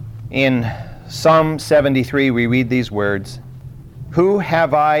In Psalm 73, we read these words, "Who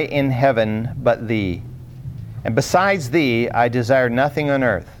have I in heaven but thee? And besides thee I desire nothing on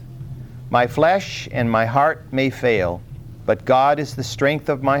earth. My flesh and my heart may fail, but God is the strength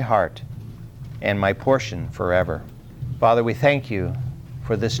of my heart and my portion forever." Father, we thank you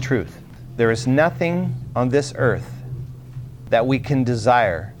for this truth. There is nothing on this earth that we can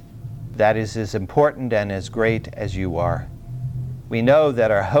desire that is as important and as great as you are. We know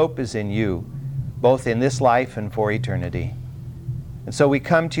that our hope is in you, both in this life and for eternity. And so we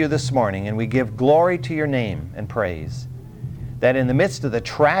come to you this morning and we give glory to your name and praise that in the midst of the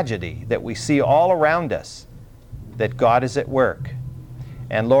tragedy that we see all around us, that God is at work.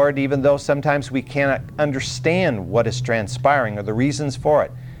 And Lord, even though sometimes we cannot understand what is transpiring or the reasons for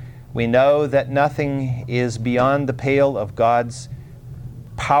it, we know that nothing is beyond the pale of God's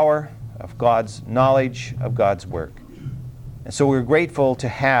power, of God's knowledge, of God's work. And so we're grateful to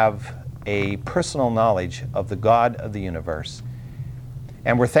have a personal knowledge of the God of the universe.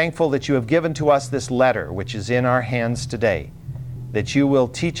 And we're thankful that you have given to us this letter, which is in our hands today, that you will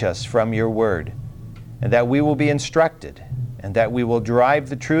teach us from your word, and that we will be instructed, and that we will derive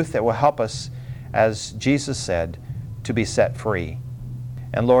the truth that will help us, as Jesus said, to be set free.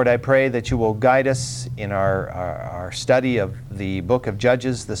 And Lord, I pray that you will guide us in our study of the book of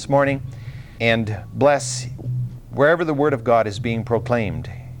Judges this morning, and bless wherever the word of God is being proclaimed,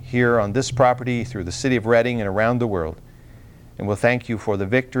 here on this property, through the city of Redding, and around the world. And we'll thank you for the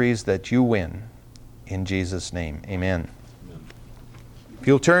victories that you win. In Jesus' name, amen. If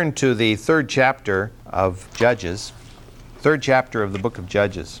you'll turn to the third chapter of Judges, third chapter of the book of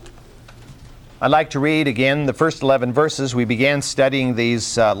Judges. I'd like to read again the first 11 verses. We began studying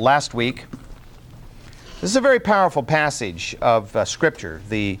these last week. This is a very powerful passage of Scripture.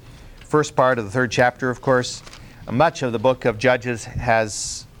 The first part of the third chapter, of course. Much of the book of Judges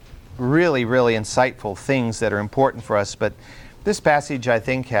has really, really insightful things that are important for us, but this passage, I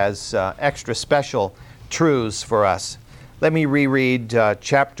think, has extra special truths for us. Let me reread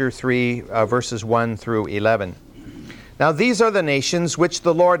chapter 3, verses 1 through 11. "Now these are the nations which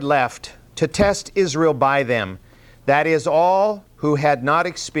the Lord left to test Israel by them, that is, all who had not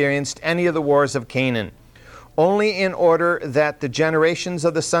experienced any of the wars of Canaan, only in order that the generations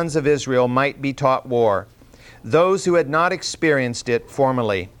of the sons of Israel might be taught war, those who had not experienced it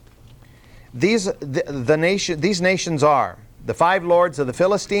formerly. These nations are the 5 lords of the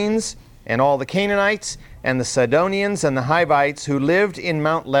Philistines, and all the Canaanites, and the Sidonians, and the Hivites, who lived in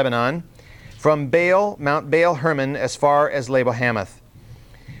Mount Lebanon, from Mount Baal Hermon, as far as Lebo-Hamath.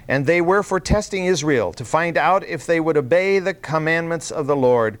 And they were for testing Israel, to find out if they would obey the commandments of the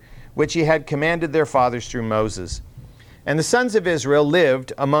Lord, which he had commanded their fathers through Moses. And the sons of Israel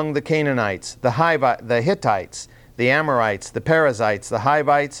lived among the Canaanites, the Hittites, the Amorites, the Perizzites, the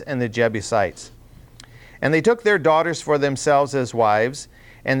Hivites, and the Jebusites. And they took their daughters for themselves as wives,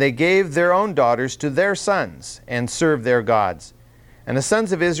 and they gave their own daughters to their sons, and served their gods. And the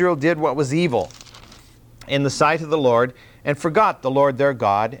sons of Israel did what was evil in the sight of the Lord, and forgot the Lord their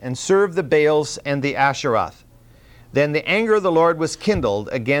God, and served the Baals and the Asheroth. Then the anger of the Lord was kindled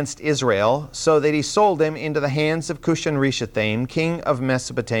against Israel, so that he sold them into the hands of Cushan-Rishathaim, king of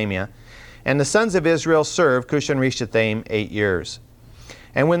Mesopotamia. And the sons of Israel served Cushan-Rishathaim 8 years.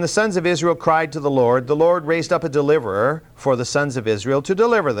 And when the sons of Israel cried to the Lord raised up a deliverer for the sons of Israel to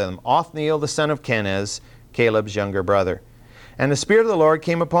deliver them, Othniel the son of Kenaz, Caleb's younger brother. And the Spirit of the Lord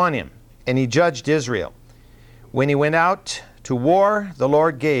came upon him, and he judged Israel. When he went out to war, the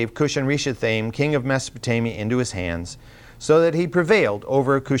Lord gave Cushan-Rishathaim, king of Mesopotamia, into his hands, so that he prevailed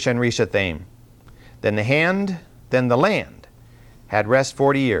over Cushan-Rishathaim. Then the land had rest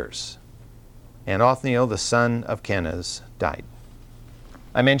 40 years, and Othniel the son of Kenaz died.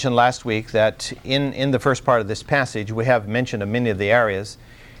 I mentioned last week that in the first part of this passage, we have mention of many of the areas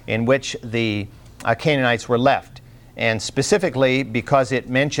in which the Canaanites were left. And specifically because it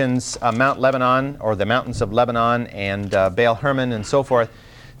mentions Mount Lebanon, or the mountains of Lebanon, and Baal Hermon and so forth,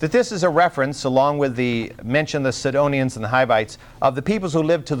 that this is a reference, along with the mention of the Sidonians and the Hivites, of the peoples who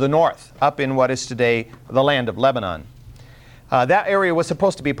lived to the north, up in what is today the land of Lebanon. That area was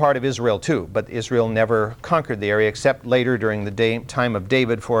supposed to be part of Israel too, but Israel never conquered the area except later during the time of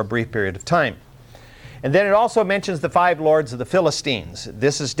David for a brief period of time. And then it also mentions the 5 lords of the Philistines.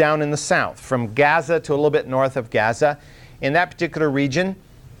 This is down in the south, from Gaza to a little bit north of Gaza. In that particular region,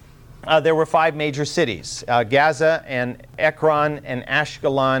 there were 5 major cities, Gaza and Ekron and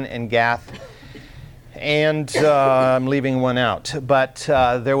Ashkelon and Gath. And I'm leaving one out, but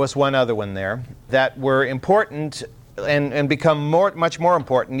there was one other one there that were important and become much more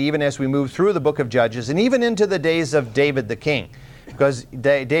important even as we move through the book of Judges and even into the days of David the king, because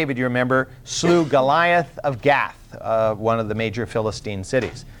David, you remember, slew Goliath of Gath, one of the major Philistine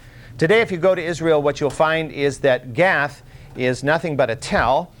cities. Today, if you go to Israel, what you'll find is that Gath is nothing but a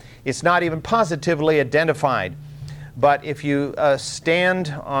tell. It's not even positively identified. But if you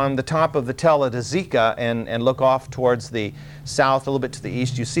stand on the top of the tell at Azekah and look off towards the south, a little bit to the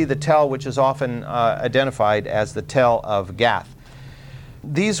east, you see the tell which is often identified as the tell of Gath.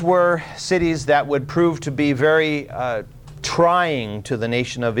 These were cities that would prove to be very trying to the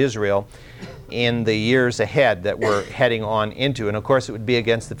nation of Israel in the years ahead that we're heading on into. And of course it would be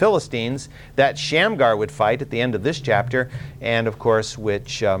against the Philistines that Shamgar would fight at the end of this chapter, and of course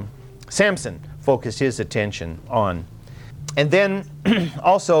which Samson focused his attention on. And then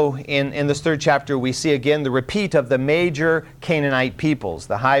also in this third chapter we see again the repeat of the major Canaanite peoples,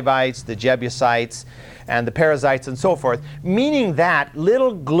 the Hivites, the Jebusites, and the Perizzites and so forth, meaning that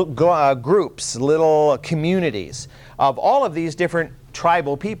little groups, little communities of all of these different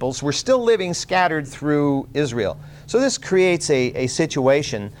tribal peoples were still living scattered through Israel. So this creates a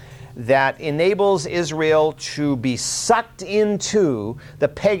situation that enables Israel to be sucked into the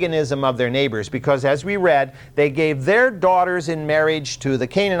paganism of their neighbors, because as we read, they gave their daughters in marriage to the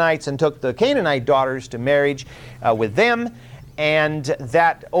Canaanites and took the Canaanite daughters to marriage with them, and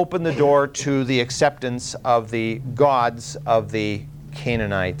that opened the door to the acceptance of the gods of the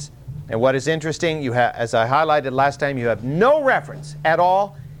Canaanites. And what is interesting, as I highlighted last time, you have no reference at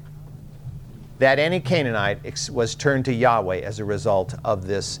all that any Canaanite was turned to Yahweh as a result of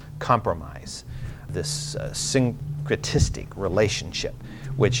this compromise, this syncretistic relationship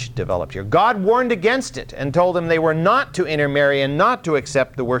which developed here. God warned against it and told them they were not to intermarry and not to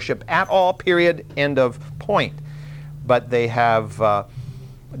accept the worship at all, period, end of point. But they have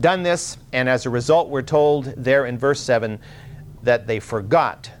done this, and as a result we're told there in verse 7 that they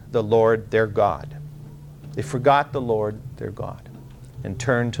forgot the Lord their God. They forgot the Lord their God and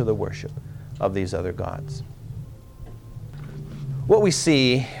turned to the worship of these other gods. What we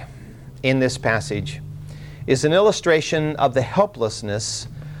see in this passage is an illustration of the helplessness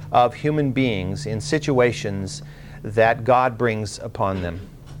of human beings in situations that God brings upon them.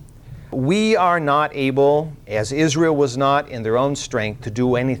 We are not able, as Israel was not in their own strength, to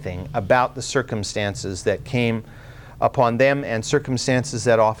do anything about the circumstances that came upon them and circumstances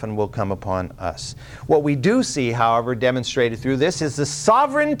that often will come upon us. What we do see, however, demonstrated through this is the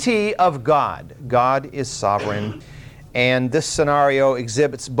sovereignty of God. God is sovereign, and this scenario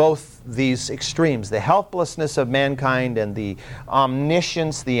exhibits both these extremes, the helplessness of mankind and the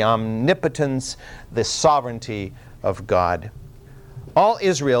omniscience, the omnipotence, the sovereignty of God. All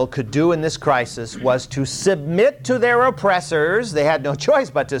Israel could do in this crisis was to submit to their oppressors. They had no choice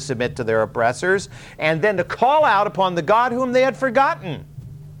but to submit to their oppressors, and then to call out upon the God whom they had forgotten,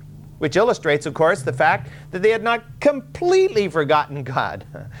 which illustrates, of course, the fact that they had not completely forgotten God.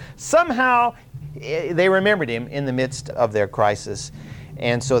 Somehow they remembered Him in the midst of their crisis,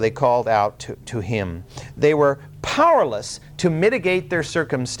 and so they called out to Him. They were powerless to mitigate their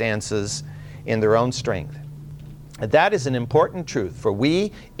circumstances in their own strength. That is an important truth for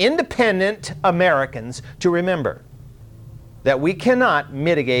we independent Americans to remember, that we cannot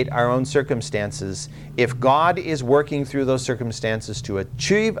mitigate our own circumstances. If God is working through those circumstances to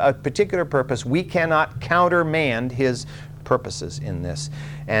achieve a particular purpose, we cannot countermand His purposes in this.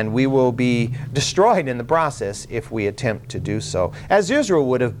 And we will be destroyed in the process if we attempt to do so, as Israel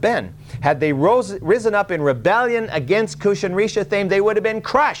would have been. Had they risen up in rebellion against Cush and Rishathaim, they would have been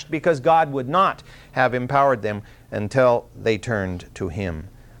crushed, because God would not have empowered them until they turned to Him.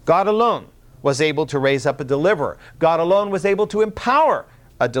 God alone was able to raise up a deliverer. God alone was able to empower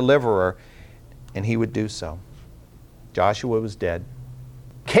a deliverer, and He would do so. Joshua was dead.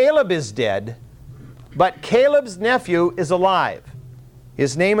 Caleb is dead, but Caleb's nephew is alive.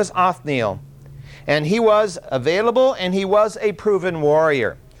 His name is Othniel, and he was available, and he was a proven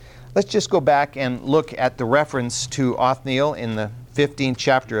warrior. Let's just go back and look at the reference to Othniel in the 15th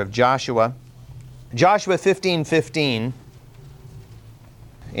chapter of Joshua. Joshua 15:15.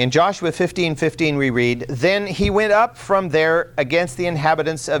 In Joshua 15:15 we read, "Then he went up from there against the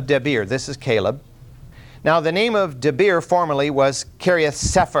inhabitants of Debir." This is Caleb. Now the name of Debir formerly was Kiriath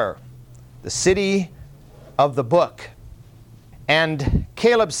Sepher, the city of the book. And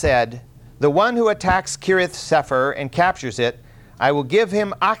Caleb said, "The one who attacks Kiriath Sepher and captures it, I will give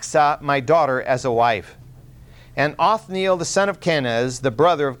him Achsah, my daughter, as a wife." And Othniel, the son of Kenaz, the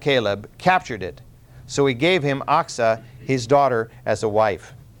brother of Caleb, captured it. So he gave him Achsah, his daughter, as a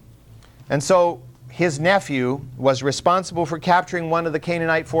wife. And so his nephew was responsible for capturing one of the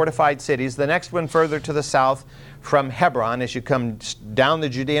Canaanite fortified cities, the next one further to the south from Hebron, as you come down the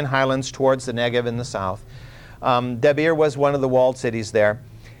Judean highlands towards the Negev in the south. Debir was one of the walled cities there,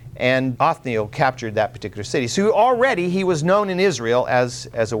 and Othniel captured that particular city. So already he was known in Israel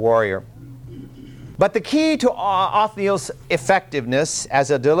as a warrior. But the key to Othniel's effectiveness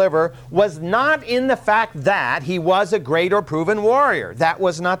as a deliverer was not in the fact that he was a great or proven warrior. That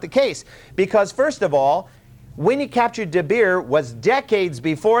was not the case. Because first of all, when he captured Debir was decades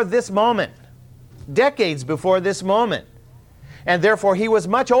before this moment. Decades before this moment. And therefore he was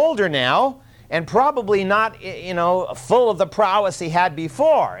much older now, and probably not, full of the prowess he had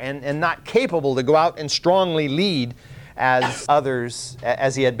before, and not capable to go out and strongly lead as others,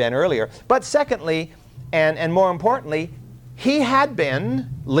 as he had been earlier. But secondly, and more importantly, he had been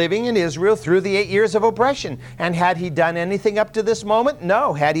living in Israel through the 8 years of oppression. And had he done anything up to this moment?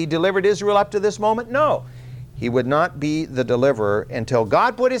 No. Had he delivered Israel up to this moment? No. He would not be the deliverer until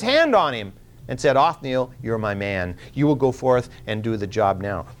God put his hand on him and said, Othniel, you're my man. You will go forth and do the job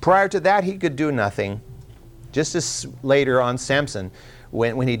now. Prior to that, he could do nothing. Just as later on Samson,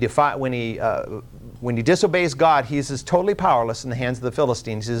 when he disobeys God, he's as totally powerless in the hands of the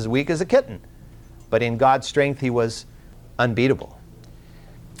Philistines. He's as weak as a kitten. But in God's strength, he was unbeatable.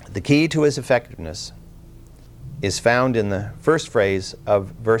 The key to his effectiveness is found in the first phrase of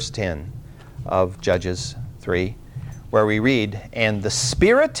verse 10 of Judges 3, where we read, "And the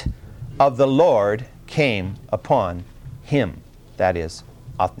Spirit of the Lord came upon him," that is,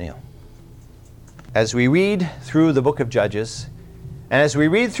 Othniel. As we read through the book of Judges, and as we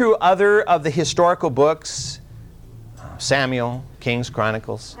read through other of the historical books, Samuel, Kings,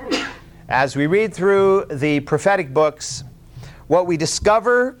 Chronicles, as we read through the prophetic books, what we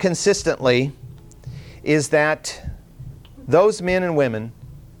discover consistently is that those men and women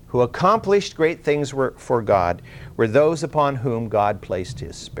who accomplished great things for God were those upon whom God placed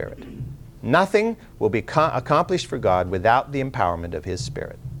His Spirit. Nothing will be accomplished for God without the empowerment of His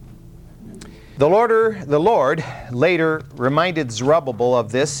Spirit. The Lord later reminded Zerubbabel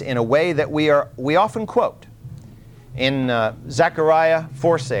of this in a way that we often quote. In Zechariah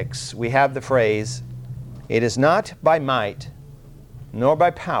 4:6, we have the phrase, "It is not by might, nor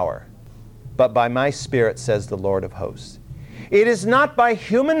by power, but by my Spirit, says the Lord of hosts." It is not by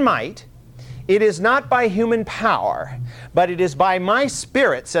human might, it is not by human power, but it is by my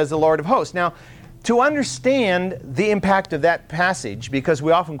Spirit, says the Lord of hosts. Now, to understand the impact of that passage, because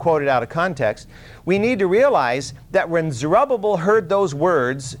we often quote it out of context, we need to realize that when Zerubbabel heard those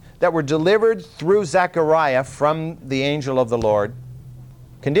words that were delivered through Zechariah from the angel of the Lord,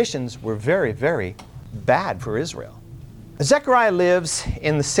 conditions were very, very bad for Israel. Zechariah lives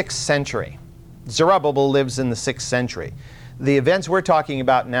in the 6th century. Zerubbabel lives in the 6th century. The events we're talking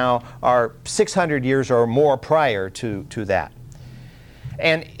about now are 600 years or more prior to that.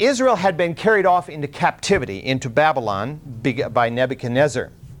 And Israel had been carried off into captivity, into Babylon, by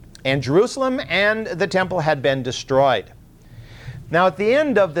Nebuchadnezzar. And Jerusalem and the temple had been destroyed. Now, at the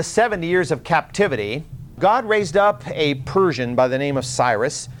end of the 70 years of captivity, God raised up a Persian by the name of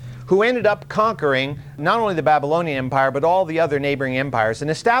Cyrus, who ended up conquering not only the Babylonian Empire, but all the other neighboring empires, and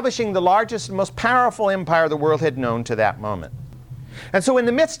establishing the largest and most powerful empire the world had known to that moment. And so in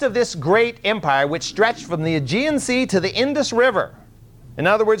the midst of this great empire, which stretched from the Aegean Sea to the Indus River, in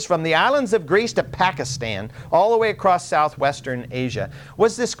other words, from the islands of Greece to Pakistan, all the way across southwestern Asia,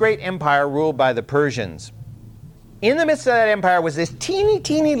 was this great empire ruled by the Persians. In the midst of that empire was this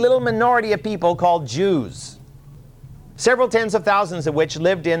teeny little minority of people called Jews, several tens of thousands of which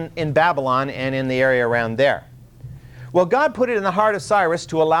lived in Babylon and in the area around there. Well, God put it in the heart of Cyrus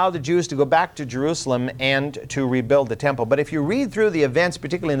to allow the Jews to go back to Jerusalem and to rebuild the temple. But if you read through the events,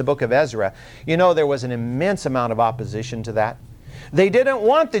 particularly in the book of Ezra, you know there was an immense amount of opposition to that. They didn't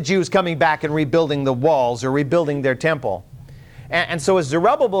want the Jews coming back and rebuilding the walls or rebuilding their temple. And so as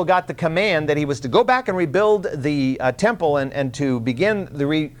Zerubbabel got the command that he was to go back and rebuild the temple and to begin the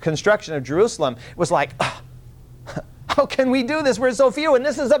reconstruction of Jerusalem, it was like, how can we do this? We're so few, and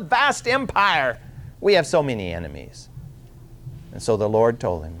this is a vast empire. We have so many enemies. And so the Lord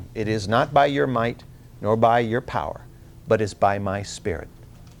told him, "It is not by your might nor by your power, but is by my Spirit,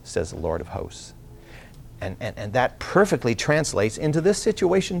 says the Lord of hosts." And that perfectly translates into this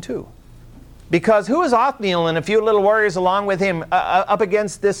situation too. Because who is Othniel and a few little warriors along with him up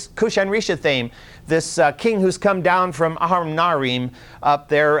against this Cushan-Rishathaim, this king who's come down from Aram-Naharaim up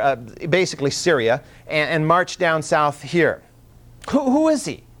there, basically Syria, and marched down south here? Who is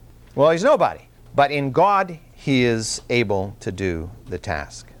he? Well, he's nobody. But in God, he is able to do the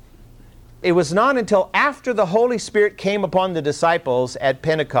task. It was not until after the Holy Spirit came upon the disciples at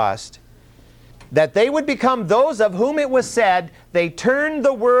Pentecost that they would become those of whom it was said, they turned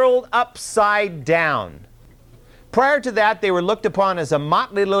the world upside down. Prior to that, they were looked upon as a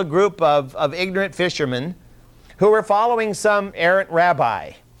motley little group of ignorant fishermen who were following some errant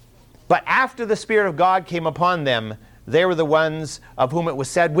rabbi. But after the Spirit of God came upon them, they were the ones of whom it was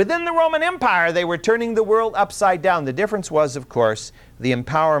said, within the Roman Empire, they were turning the world upside down. The difference was, of course, the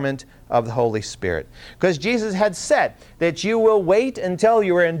empowerment of the Holy Spirit. Because Jesus had said that you will wait until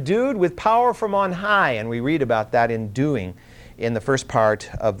you are endued with power from on high. And we read about that enduing in the first part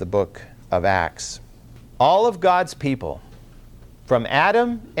of the book of Acts. All of God's people, from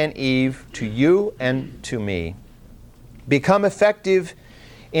Adam and Eve to you and to me, become effective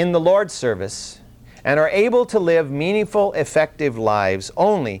in the Lord's service and are able to live meaningful, effective lives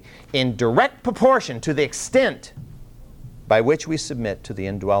only in direct proportion to the extent by which we submit to the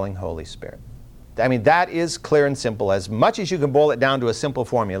indwelling Holy Spirit. I mean, that is clear and simple. As much as you can boil it down to a simple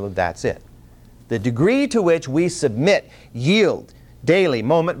formula, that's it. The degree to which we submit, yield, daily,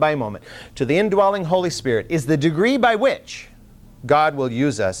 moment by moment, to the indwelling Holy Spirit is the degree by which God will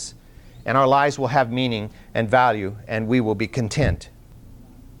use us, and our lives will have meaning and value, and we will be content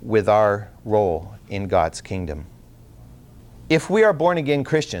with our role in God's kingdom. If we are born-again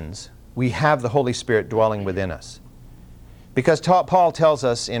Christians, we have the Holy Spirit dwelling within us. Because Paul tells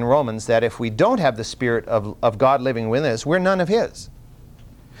us in Romans that if we don't have the Spirit of God living within us, we're none of His.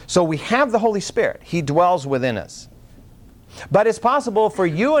 So we have the Holy Spirit. He dwells within us. But it's possible for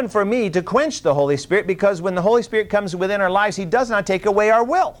you and for me to quench the Holy Spirit, because when the Holy Spirit comes within our lives, He does not take away our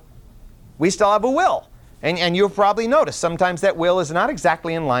will. We still have a will. And you'll probably notice sometimes that will is not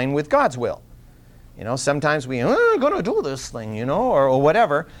exactly in line with God's will. You know, sometimes I'm going to do this thing, you know, or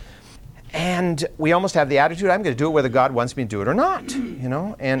whatever. And we almost have the attitude, I'm going to do it whether God wants me to do it or not, you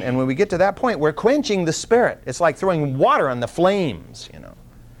know. And when we get to that point, we're quenching the Spirit. It's like throwing water on the flames, you know.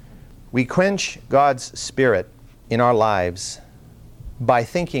 We quench God's Spirit in our lives by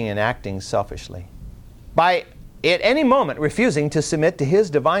thinking and acting selfishly. By, at any moment, refusing to submit to His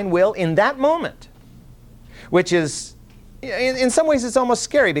divine will in that moment. Which is, in some ways, it's almost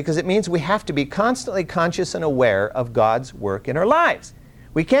scary, because it means we have to be constantly conscious and aware of God's work in our lives.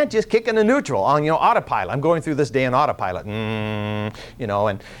 We can't just kick into neutral on, autopilot. I'm going through this day in autopilot. No,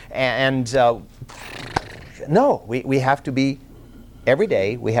 we have to be, every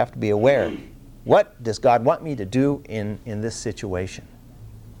day, we have to be aware. What does God want me to do in this situation?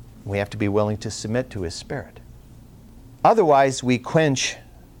 We have to be willing to submit to His Spirit. Otherwise, we quench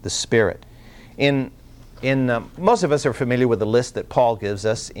the Spirit. Most of us are familiar with the list that Paul gives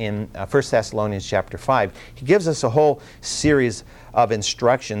us in 1 Thessalonians chapter 5. He gives us a whole series of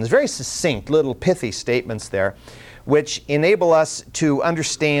instructions, very succinct, little pithy statements there, which enable us to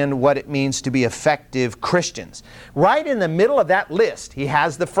understand what it means to be effective Christians. Right in the middle of that list, he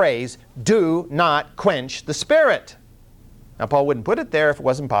has the phrase, do not quench the Spirit. Now, Paul wouldn't put it there if it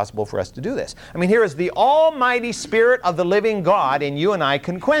wasn't possible for us to do this. I mean, here is the almighty Spirit of the living God, and you and I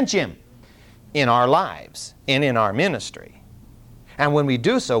can quench Him in our lives and in our ministry. And when we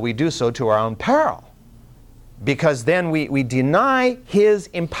do so to our own peril. Because then we deny His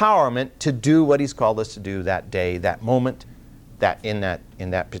empowerment to do what He's called us to do that day, that moment, that in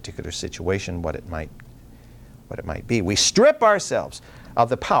that particular situation, what it might be. We strip ourselves of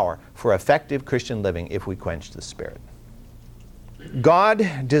the power for effective Christian living if we quench the Spirit.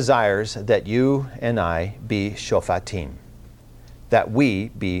 God desires that you and I be shofatim, that we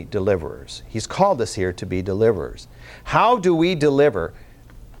be deliverers. He's called us here to be deliverers. How do we deliver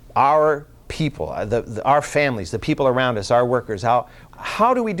our people, our families, the people around us, our workers?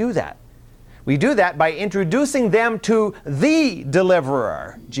 How do we do that? We do that by introducing them to the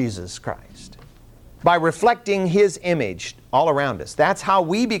deliverer, Jesus Christ, by reflecting His image all around us. That's how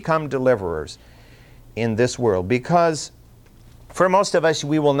we become deliverers in this world, because for most of us,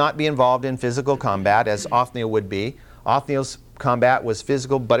 we will not be involved in physical combat as Othniel would be. Othniel's combat was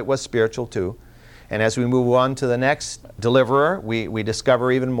physical, but it was spiritual too. And as we move on to the next deliverer, we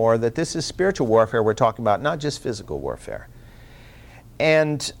discover even more that this is spiritual warfare we're talking about, not just physical warfare.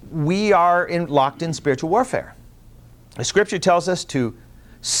 And we are locked in spiritual warfare. The Scripture tells us to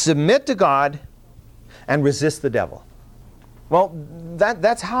submit to God and resist the devil. Well,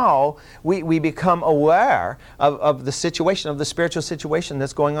 that's how we become aware of the situation, of the spiritual situation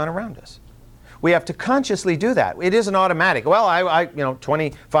that's going on around us. We have to consciously do that. It isn't automatic. Well, I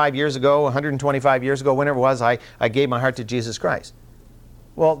 25 years ago, 125 years ago, whenever it was, I gave my heart to Jesus Christ.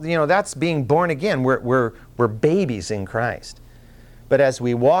 Well, that's being born again. We're babies in Christ. But as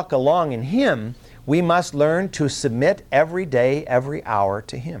we walk along in Him, we must learn to submit every day, every hour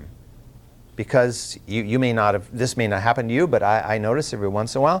to Him. Because you may not have, this may not happen to you, but I notice every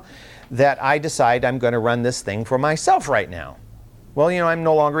once in a while that I decide I'm going to run this thing for myself right now. Well, I'm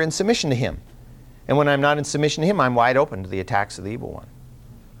no longer in submission to Him. And when I'm not in submission to Him, I'm wide open to the attacks of the evil one.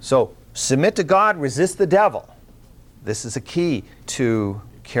 So, submit to God, resist the devil. This is a key to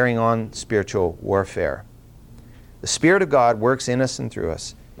carrying on spiritual warfare. The Spirit of God works in us and through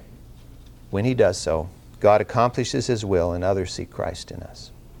us. When He does so, God accomplishes His will and others see Christ in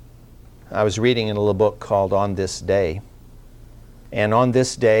us. I was reading in a little book called On This Day. And on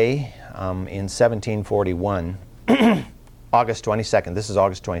this day, in 1741, August 22nd, this is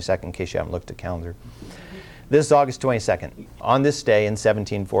August 22nd in case you haven't looked at the calendar. This is August 22nd. On this day in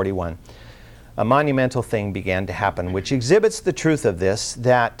 1741, a monumental thing began to happen, which exhibits the truth of this,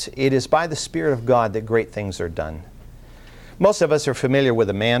 that it is by the Spirit of God that great things are done. Most of us are familiar with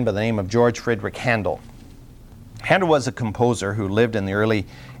a man by the name of George Friedrich Handel. Handel was a composer who lived in the early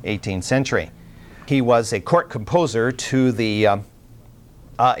 18th century. He was a court composer to the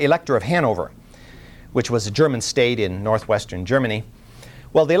Elector of Hanover, which was a German state in northwestern Germany.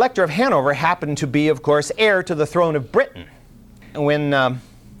 Well, the Elector of Hanover happened to be, of course, heir to the throne of Britain. When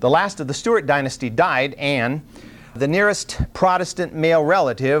the last of the Stuart dynasty died, Anne, the nearest Protestant male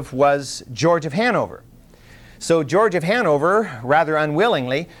relative was George of Hanover. So George of Hanover, rather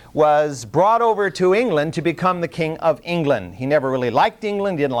unwillingly, was brought over to England to become the King of England. He never really liked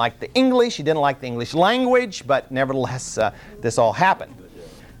England, didn't like the English, he didn't like the English language, but nevertheless, this all happened.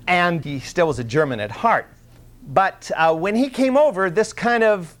 And he still was a German at heart. But when he came over, this kind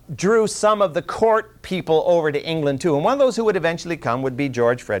of drew some of the court people over to England too. And one of those who would eventually come would be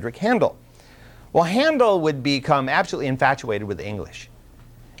George Frederick Handel. Well, Handel would become absolutely infatuated with the English.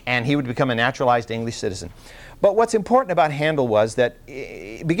 And he would become a naturalized English citizen. But what's important about Handel was that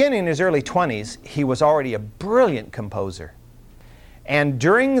beginning in his early 20s, he was already a brilliant composer. And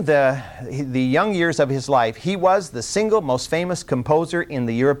during the young years of his life, he was the single most famous composer in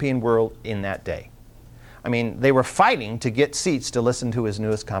the European world in that day. I mean, they were fighting to get seats to listen to his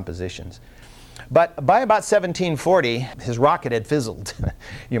newest compositions. But by about 1740, his rocket had fizzled,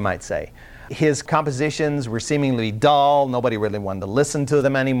 you might say. His compositions were seemingly dull. Nobody really wanted to listen to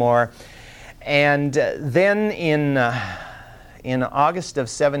them anymore. And then in August of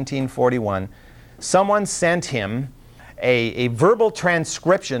 1741, someone sent him a verbal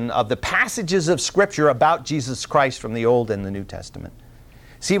transcription of the passages of Scripture about Jesus Christ from the Old and the New Testament.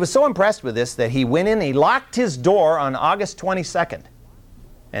 See, he was so impressed with this that he went in, he locked his door on August 22nd.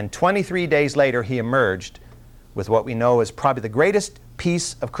 And 23 days later, he emerged with what we know is probably the greatest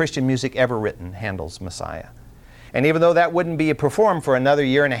piece of Christian music ever written, Handel's Messiah. And even though that wouldn't be performed for another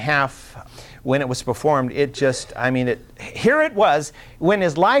year and a half when it was performed, here it was, when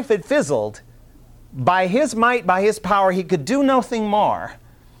his life had fizzled, by his might, by his power, he could do nothing more.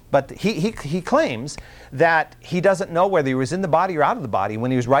 But he claims that he doesn't know whether he was in the body or out of the body when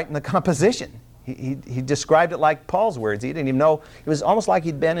he was writing the composition. He described it like Paul's words. He didn't even know. It was almost like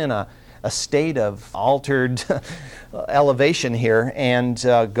he'd been in a state of altered elevation here, and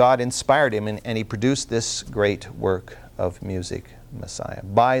God inspired him, and he produced this great work of music, Messiah,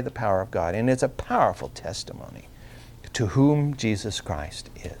 by the power of God. And it's a powerful testimony to whom Jesus Christ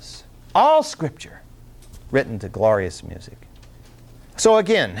is. All Scripture written to glorious music. So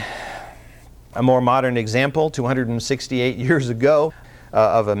again, a more modern example, 268 years ago,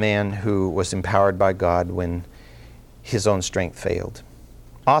 of a man who was empowered by God when his own strength failed.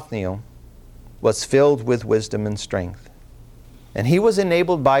 Othniel was filled with wisdom and strength, and he was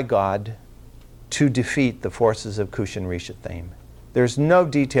enabled by God to defeat the forces of Cushan-Rishathaim. There's no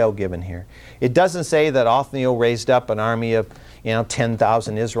detail given here. It doesn't say that Othniel raised up an army of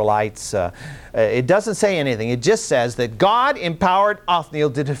 10,000 Israelites. It doesn't say anything. It just says that God empowered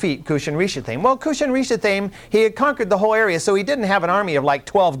Othniel to defeat Cushan-Rishathaim. Well, Cushan-Rishathaim, he had conquered the whole area, so he didn't have an army of like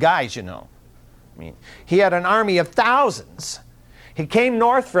 12 guys, you know. I mean, he had an army of thousands. He came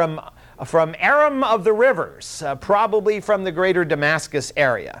north from Aram of the rivers, probably from the greater Damascus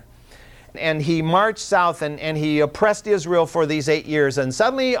area. And he marched south and he oppressed Israel for these 8 years. And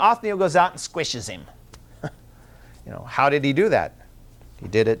suddenly Othniel goes out and squishes him. How did he do that? He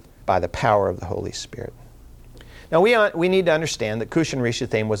did it by the power of the Holy Spirit. Now we need to understand that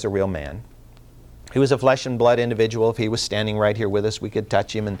Cushan-Rishathaim was a real man. He was a flesh and blood individual. If he was standing right here with us, we could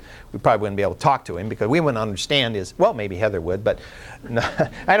touch him and we probably wouldn't be able to talk to him because we wouldn't understand maybe Heather would, but no,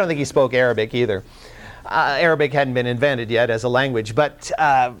 I don't think he spoke Arabic either. Arabic hadn't been invented yet as a language, but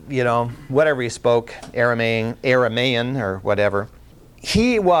whatever he spoke, Aramaean or whatever,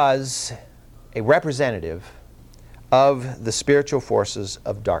 he was a representative of the spiritual forces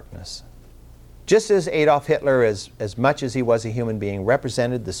of darkness. Just as Adolf Hitler, as much as he was a human being,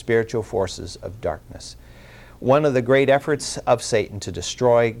 represented the spiritual forces of darkness. One of the great efforts of Satan to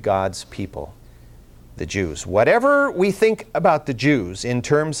destroy God's people, the Jews. Whatever we think about the Jews in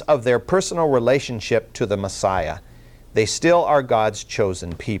terms of their personal relationship to the Messiah, they still are God's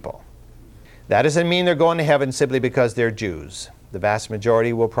chosen people. That doesn't mean they're going to heaven simply because they're Jews. The vast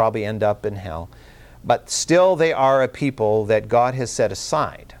majority will probably end up in hell. But still they are a people that God has set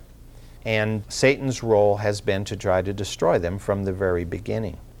aside. And Satan's role has been to try to destroy them from the very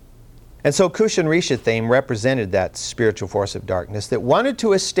beginning. And so Cush and Rishathaim represented that spiritual force of darkness that wanted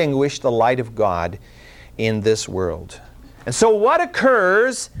to extinguish the light of God in this world. And so what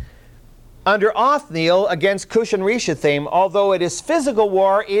occurs under Othniel against Cush and Rishathaim? Although it is physical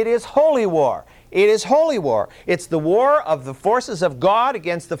war, it is holy war. It is holy war. It's the war of the forces of God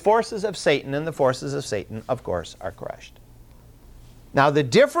against the forces of Satan, and the forces of Satan, of course, are crushed. Now, the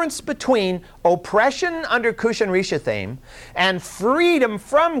difference between oppression under Cush and Rishathaim and freedom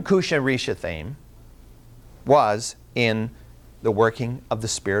from Cush and Rishathaim was in the working of the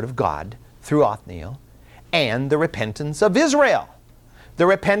Spirit of God through Othniel and the repentance of Israel. The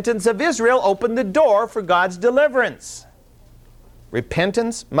repentance of Israel opened the door for God's deliverance.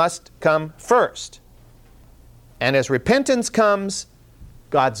 Repentance must come first. And as repentance comes,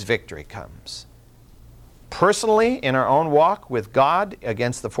 God's victory comes. Personally, in our own walk with God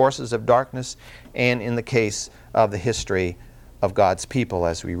against the forces of darkness, and in the case of the history of God's people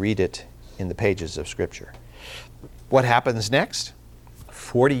as we read it in the pages of Scripture. What happens next?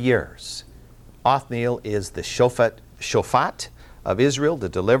 40 years. Othniel is the Shofat of Israel, the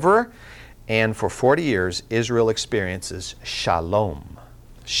deliverer, and for 40 years Israel experiences shalom.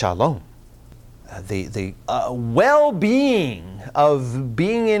 Shalom. The well-being of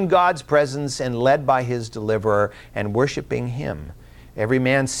being in God's presence and led by His deliverer and worshiping Him. Every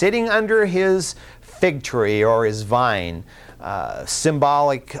man sitting under his fig tree or his vine,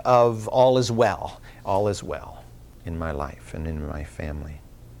 symbolic of all is well in my life and in my family.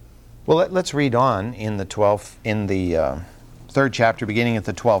 Well, let's read on in the 3rd chapter, beginning at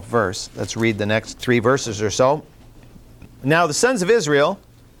the 12th verse. Let's read the next 3 verses or so. Now the sons of Israel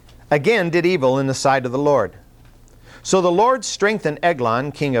again did evil in the sight of the Lord. So the Lord strengthened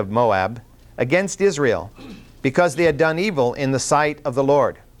Eglon, king of Moab, against Israel, because they had done evil in the sight of the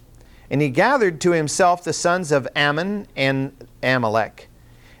Lord. And he gathered to himself the sons of Ammon and Amalek.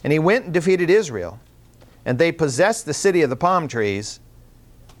 And he went and defeated Israel. And they possessed the city of the palm trees.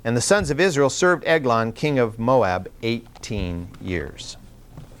 And the sons of Israel served Eglon, king of Moab, 18 years.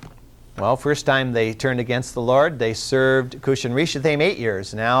 Well, first time they turned against the Lord, they served Cush and Rishathaim 8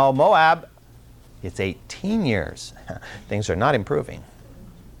 years. Now Moab, it's 18 years. Things are not improving.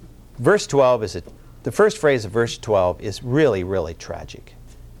 Verse 12 the first phrase of verse 12 is really, really tragic,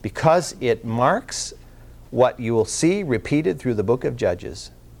 because it marks what you will see repeated through the book of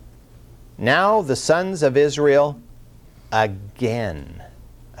Judges. Now the sons of Israel again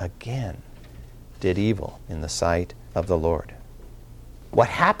did evil in the sight of the Lord. What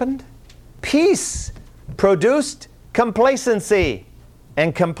happened? Peace produced complacency,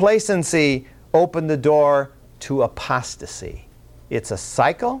 and complacency opened the door to apostasy. It's a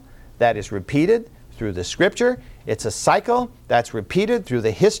cycle that is repeated through the Scripture. It's a cycle that's repeated through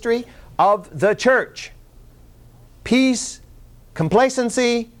the history of the church. Peace,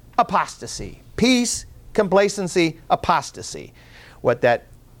 complacency, apostasy. Peace, complacency, apostasy. What that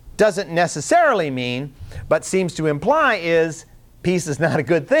doesn't necessarily mean, but seems to imply, is peace is not a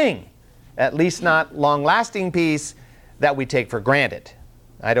good thing. At least not long-lasting peace that we take for granted.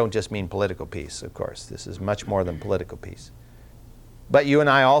 I don't just mean political peace, of course. This is much more than political peace. But you and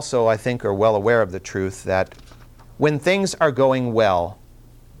I also, I think, are well aware of the truth that when things are going well,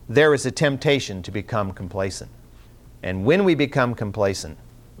 there is a temptation to become complacent. And when we become complacent,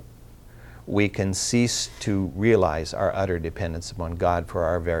 we can cease to realize our utter dependence upon God for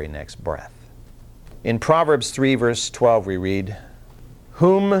our very next breath. In Proverbs 3, verse 12, we read,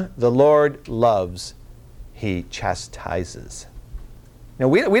 "Whom the Lord loves, He chastises." Now,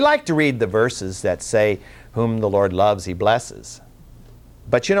 we like to read the verses that say, "Whom the Lord loves, He blesses."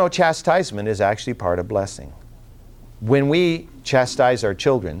 But you know, chastisement is actually part of blessing. When we chastise our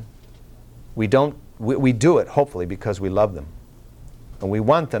children, we do it, hopefully, because we love them. And we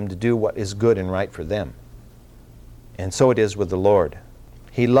want them to do what is good and right for them. And so it is with the Lord.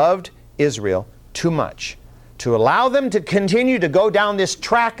 He loved Israel too much to allow them to continue to go down this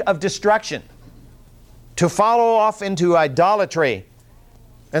track of destruction, to follow off into idolatry.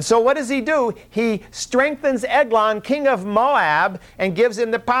 And so what does He do? He strengthens Eglon, king of Moab, and gives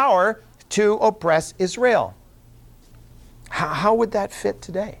him the power to oppress Israel. How would that fit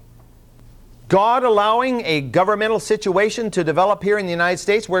today? God allowing a governmental situation to develop here in the United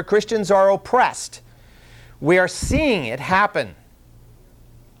States where Christians are oppressed. We are seeing it happen.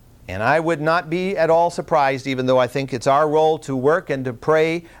 And I would not be at all surprised, even though I think it's our role to work and to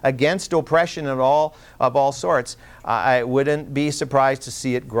pray against oppression of all sorts. I wouldn't be surprised to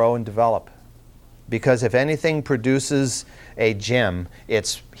see it grow and develop. Because if anything produces a gem,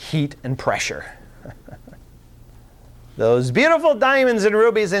 it's heat and pressure. Those beautiful diamonds and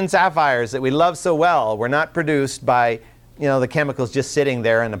rubies and sapphires that we love so well were not produced by, the chemicals just sitting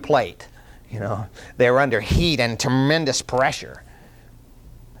there in a plate. They were under heat and tremendous pressure.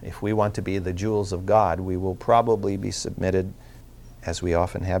 If we want to be the jewels of God, we will probably be submitted, as we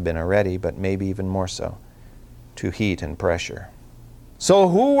often have been already, but maybe even more so, to heat and pressure. So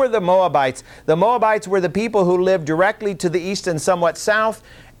who were the Moabites? The Moabites were the people who lived directly to the east and somewhat south,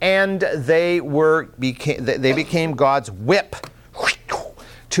 and they became God's whip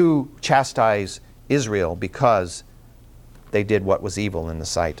to chastise Israel because they did what was evil in the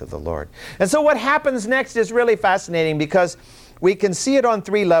sight of the Lord. And so what happens next is really fascinating because we can see it on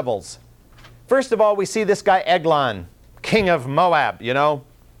three levels. First of all, we see this guy Eglon, king of Moab,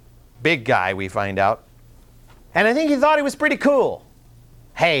 big guy, we find out. And I think he thought he was pretty cool.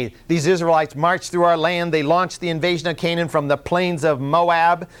 Hey, these Israelites marched through our land. They launched the invasion of Canaan from the plains of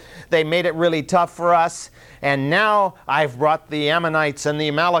Moab. They made it really tough for us. And now I've brought the Ammonites and the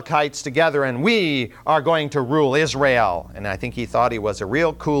Amalekites together, and we are going to rule Israel. And I think he thought he was a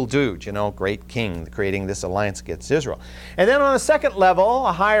real cool dude, great king, creating this alliance against Israel. And then on a second level,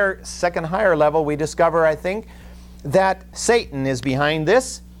 higher level, we discover, I think, that Satan is behind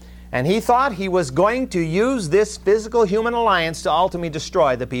this. And he thought he was going to use this physical human alliance to ultimately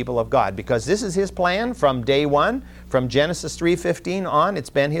destroy the people of God, because this is his plan from day one, from Genesis 3:15 on. It's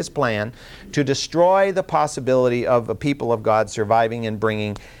been his plan to destroy the possibility of a people of God surviving and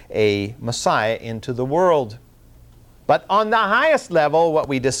bringing a Messiah into the world. But on the highest level, what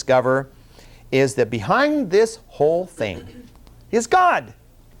we discover is that behind this whole thing is God.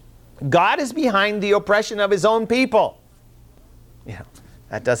 God is behind the oppression of his own people.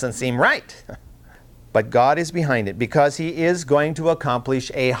 That doesn't seem right. But God is behind it because he is going to accomplish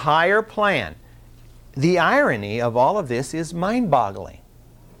a higher plan. The irony of all of this is mind-boggling.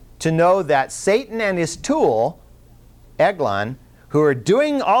 To know that Satan and his tool, Eglon, who are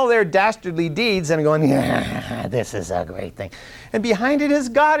doing all their dastardly deeds and going, yeah, this is a great thing. And behind it is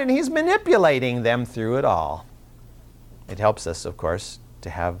God, and he's manipulating them through it all. It helps us, of course, to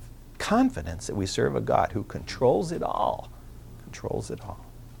have confidence that we serve a God who controls it all.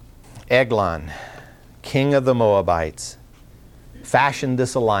 Eglon, king of the Moabites, fashioned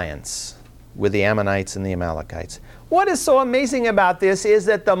this alliance with the Ammonites and the Amalekites. What is so amazing about this is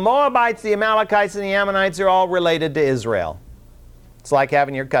that the Moabites, the Amalekites, and the Ammonites are all related to Israel. It's like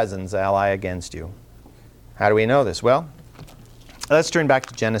having your cousins ally against you. How do we know this? Well, let's turn back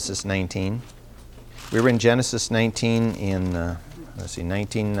to Genesis 19. We were in Genesis 19 in,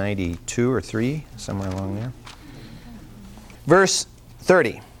 1992 or 3, somewhere along there. Verse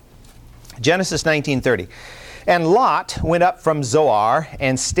 30. Genesis 19:30. And Lot went up from Zoar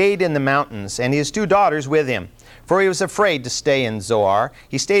and stayed in the mountains, and his 2 daughters with him. For he was afraid to stay in Zoar.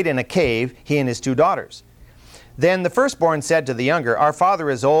 He stayed in a cave, he and his 2 daughters. Then the firstborn said to the younger, Our father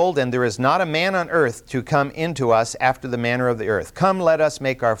is old, and there is not a man on earth to come into us after the manner of the earth. Come, let us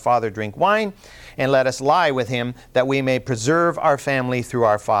make our father drink wine, and let us lie with him, that we may preserve our family through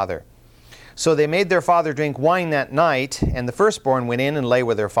our father. So they made their father drink wine that night, and the firstborn went in and lay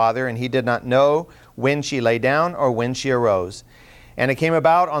with her father, and he did not know when she lay down or when she arose. And it came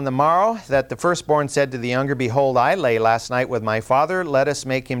about on the morrow that the firstborn said to the younger, Behold, I lay last night with my father. Let us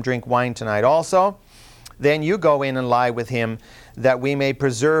make him drink wine tonight also. Then you go in and lie with him, that we may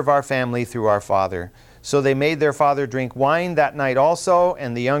preserve our family through our father. So they made their father drink wine that night also,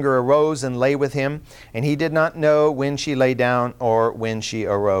 and the younger arose and lay with him, and he did not know when she lay down or when she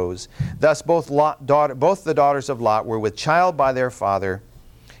arose. Thus both the daughters of Lot were with child by their father,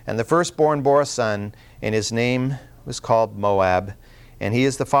 and the firstborn bore a son, and his name was called Moab, and he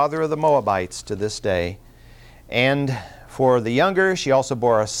is the father of the Moabites to this day. And for the younger she also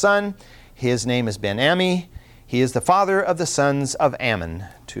bore a son, his name is Ben-Ammi. He is the father of the sons of Ammon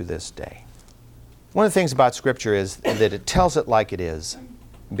to this day. One of the things about Scripture is that it tells it like it is.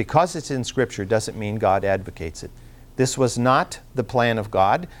 Because it's in Scripture doesn't mean God advocates it. This was not the plan of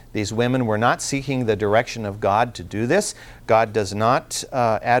God. These women were not seeking the direction of God to do this. God does not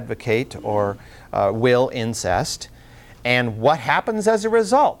advocate or will incest. And what happens as a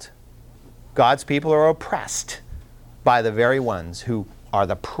result? God's people are oppressed by the very ones who are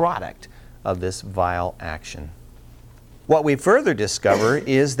the product of this vile action. What we further discover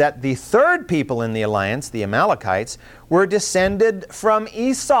is that the third people in the alliance, the Amalekites, were descended from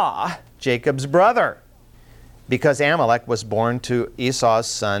Esau, Jacob's brother, because Amalek was born to Esau's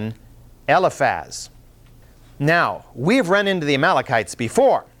son Eliphaz. Now, we've run into the Amalekites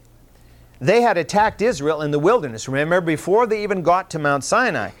before. They had attacked Israel in the wilderness, remember, before they even got to Mount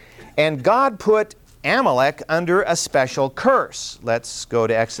Sinai. And God put Amalek under a special curse. Let's go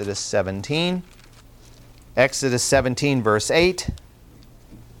to Exodus 17. Exodus 17, verse 8.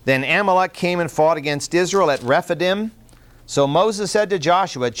 Then Amalek came and fought against Israel at Rephidim. So Moses said to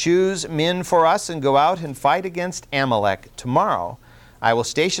Joshua, choose men for us and go out and fight against Amalek. Tomorrow I will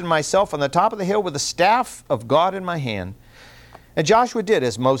station myself on the top of the hill with the staff of God in my hand. And Joshua did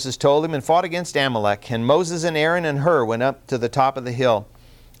as Moses told him and fought against Amalek. And Moses and Aaron and Hur went up to the top of the hill.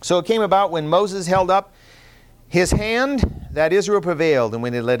 So it came about when Moses held up his hand that Israel prevailed, and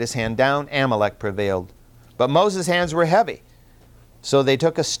when he let his hand down, Amalek prevailed. But Moses' hands were heavy. So they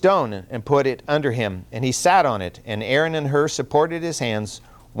took a stone and put it under him, and he sat on it. And Aaron and Hur supported his hands,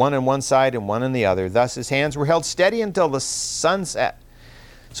 one on one side and one on the other. Thus his hands were held steady until the sun set.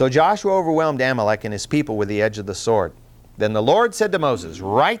 So Joshua overwhelmed Amalek and his people with the edge of the sword. Then the Lord said to Moses,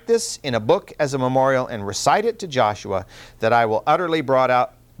 write this in a book as a memorial and recite it to Joshua, that I will utterly blot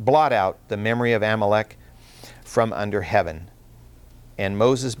out the memory of Amalek from under heaven. And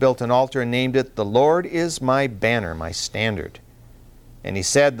Moses built an altar and named it, The Lord is my banner, my standard. And he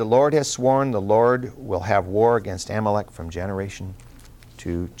said, the Lord has sworn, the Lord will have war against Amalek from generation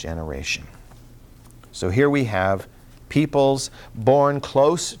to generation. So here we have peoples born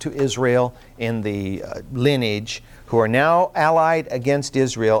close to Israel in the lineage who are now allied against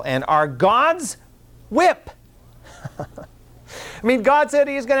Israel and are God's whip. I mean, God said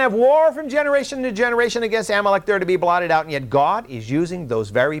He's going to have war from generation to generation against Amalek. They're to be blotted out, and yet God is using those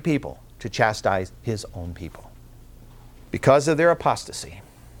very people to chastise His own people. Because of their apostasy,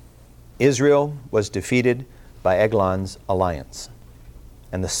 Israel was defeated by Eglon's alliance.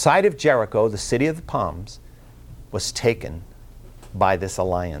 And the site of Jericho, the city of the palms, was taken by this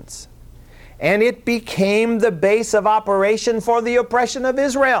alliance. And it became the base of operation for the oppression of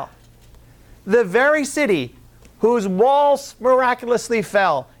Israel. The very city whose walls miraculously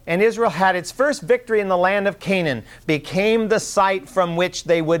fell, and Israel had its first victory in the land of Canaan, became the site from which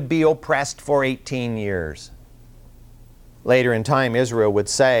they would be oppressed for 18 years. Later in time, Israel would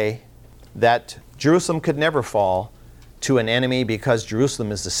say that Jerusalem could never fall to an enemy because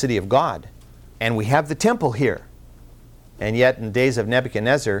Jerusalem is the city of God. And we have the temple here. And yet in the days of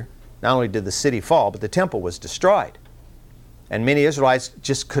Nebuchadnezzar, not only did the city fall, but the temple was destroyed. And many Israelites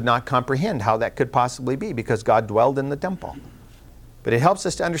just could not comprehend how that could possibly be because God dwelled in the temple. But it helps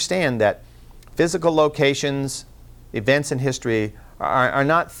us to understand that physical locations, events in history are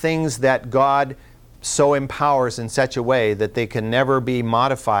not things that God so empowers in such a way that they can never be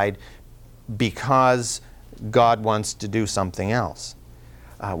modified because God wants to do something else.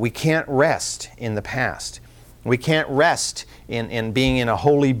 We can't rest in the past. We can't rest in being in a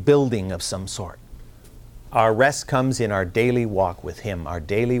holy building of some sort. Our rest comes in our daily walk with Him, our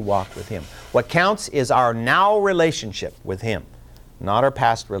daily walk with Him. What counts is our now relationship with Him, not our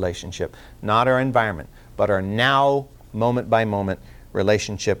past relationship, not our environment, but our now, moment by moment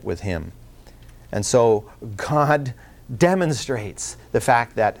relationship with Him. And so God demonstrates the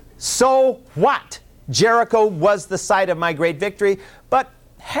fact that, so what? Jericho was the site of my great victory, but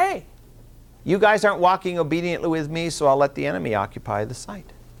hey, you guys aren't walking obediently with me, so I'll let the enemy occupy the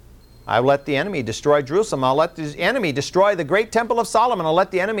site. I'll let the enemy destroy Jerusalem. I'll let the enemy destroy the great temple of Solomon. I'll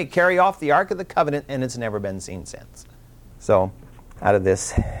let the enemy carry off the Ark of the Covenant, and it's never been seen since. So, out of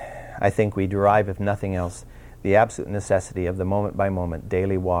this, I think we derive, if nothing else, the absolute necessity of the moment-by-moment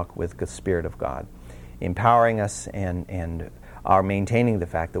daily walk with the Spirit of God, empowering us and are maintaining the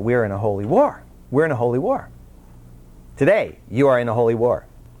fact that we're in a holy war. We're in a holy war. Today, you are in a holy war.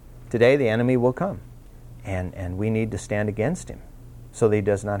 Today, the enemy will come, and we need to stand against him so that he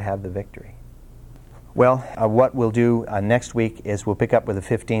does not have the victory. Well, what we'll do next week is we'll pick up with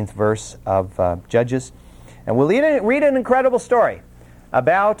the 15th verse of Judges, and we'll read an incredible story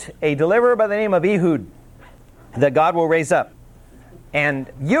about a deliverer by the name of Ehud that God will raise up and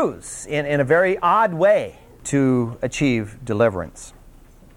use in a very odd way to achieve deliverance.